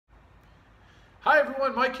Hi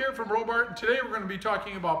everyone, Mike here from Robart, and today we're going to be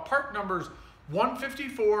talking about part numbers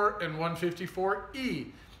 154 and 154E.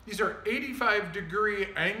 These are 85-degree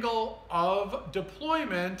angle of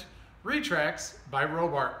deployment retracts by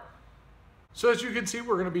Robart. So as you can see,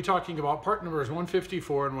 we're going to be talking about part numbers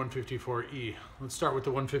 154 and 154E. Let's start with the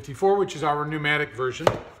 154, which is our pneumatic version.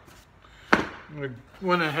 I'm going to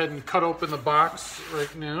went ahead and cut open the box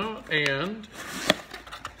right now, and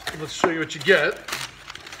let's show you what you get.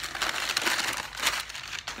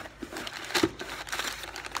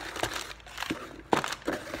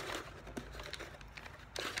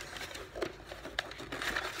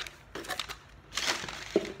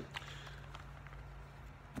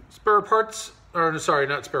 Spare parts, or sorry,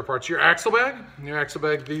 not spare parts, your axle bag. Your axle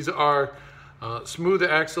bag, these are smooth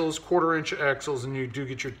axles, 1/4-inch axles, and you do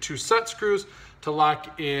get your 2 set screws to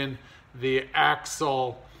lock in the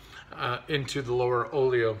axle into the lower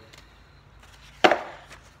OLEO.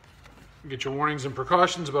 You get your warnings and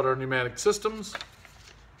precautions about our pneumatic systems.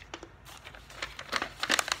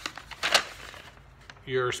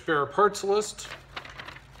 Your spare parts list.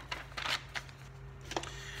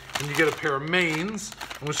 And you get a pair of mains.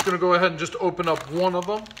 I'm just going to go ahead and just open up one of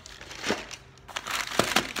them.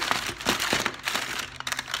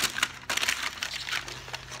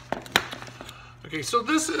 Okay, so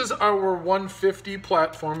this is our 150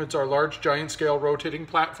 platform. It's our large giant scale rotating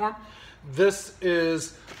platform. This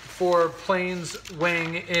is for planes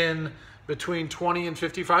weighing in between 20 and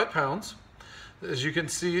 55 pounds. As you can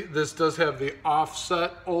see, this does have the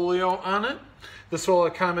offset OLEO on it. This will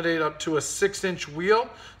accommodate up to a 6-inch wheel,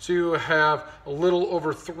 so you have a little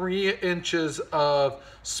over 3 inches of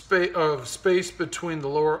space between the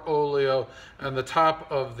lower OLEO and the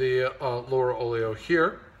top of the lower OLEO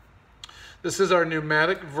here. This is our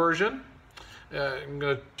pneumatic version. I'm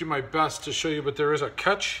going to do my best to show you, but there is a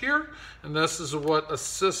catch here, and this is what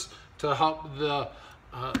assists to help the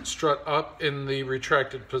strut up in the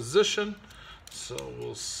retracted position. So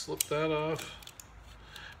we'll slip that off.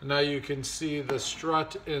 Now you can see the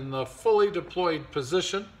strut in the fully deployed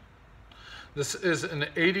position. This is an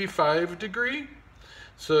 85 degree,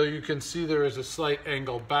 so you can see there is a slight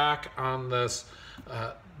angle back on this,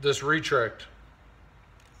 this retract.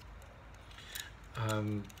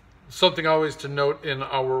 Something always to note in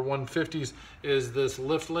our 150s is this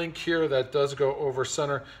lift link here that does go over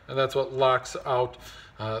center, and that's what locks out,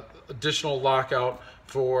 additional lockout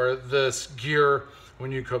for this gear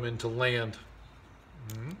when you come into land.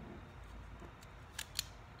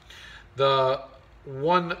 The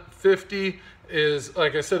 150 is,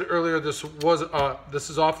 like I said earlier, this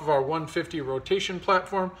is off of our 150 rotation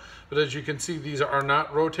platform, but as you can see, these are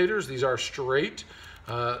not rotators. These are straight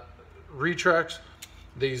retracts.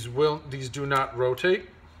 These do not rotate.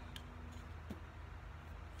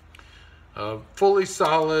 Fully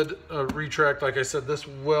solid retract. Like I said, this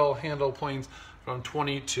will handle planes from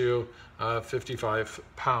 20 to 55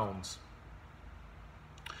 pounds.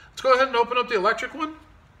 Let's go ahead and open up the electric one.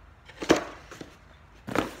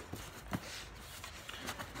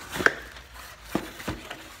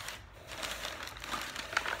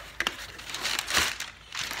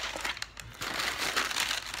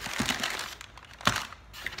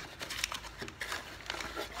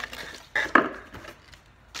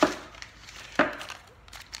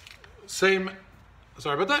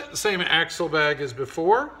 Same axle bag as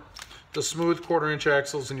before. The smooth 1/4-inch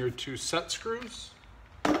axles and your 2 set screws.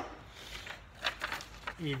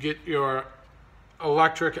 You get your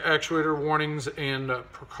electric actuator warnings and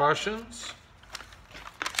precautions.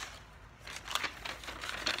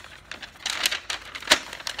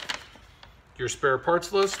 Your spare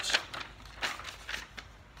parts list.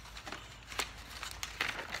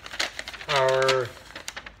 Our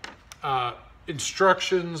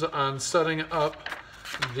instructions on setting up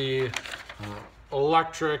the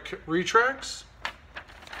electric retracts.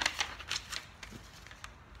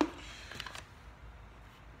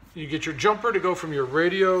 You get your jumper to go from your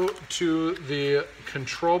radio to the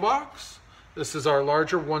control box. This is our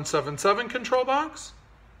larger 177 control box.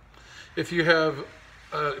 If you have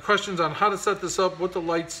questions on how to set this up, what the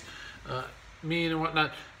lights mean and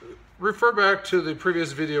whatnot, refer back to the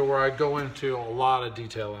previous video where I go into a lot of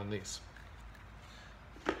detail on these.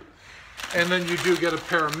 And then you do get a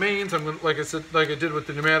pair of mains. I'm going, like I said, like I did with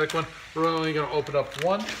the pneumatic one, we're only going to open up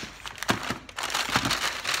one.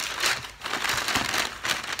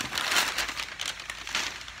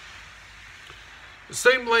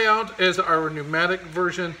 Same layout as our pneumatic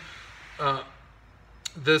version.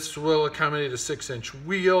 This will accommodate a 6-inch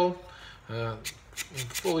wheel,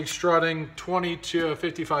 fully strutting, 20 to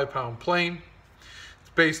 55 pound plane.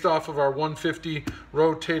 It's based off of our 150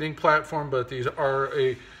 rotating platform, but these are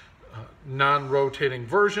a non-rotating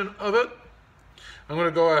version of it. I'm going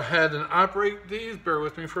to go ahead and operate these. Bear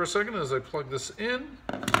with me for a second as I plug this in.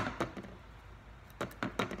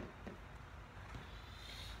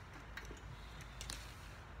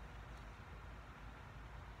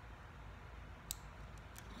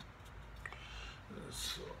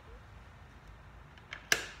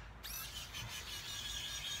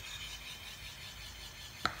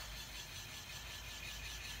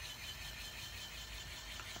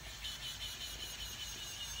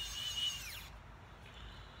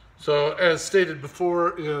 So as stated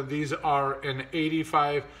before, these are an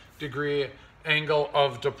 85-degree angle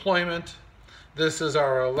of deployment. This is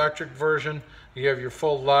our electric version. You have your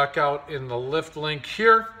full lockout in the lift link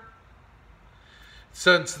here.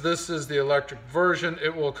 Since this is the electric version,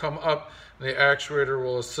 it will come up and the actuator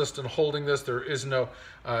will assist in holding this. There is no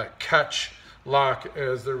catch lock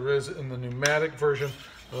as there is in the pneumatic version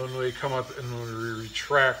when we come up and when we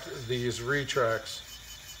retract these retracts.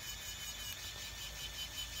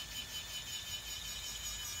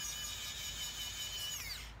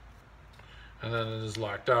 And then it is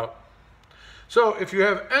locked out. So if you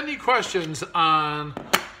have any questions on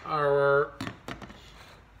our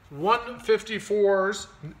 154s,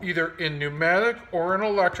 either in pneumatic or in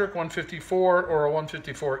electric, 154 or a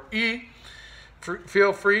 154E,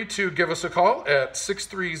 feel free to give us a call at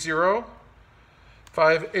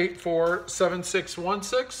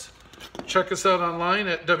 630-584-7616. Check us out online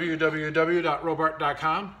at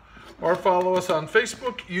www.robart.com or follow us on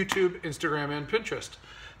Facebook, YouTube, Instagram, and Pinterest.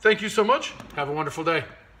 Thank you so much. Have a wonderful day.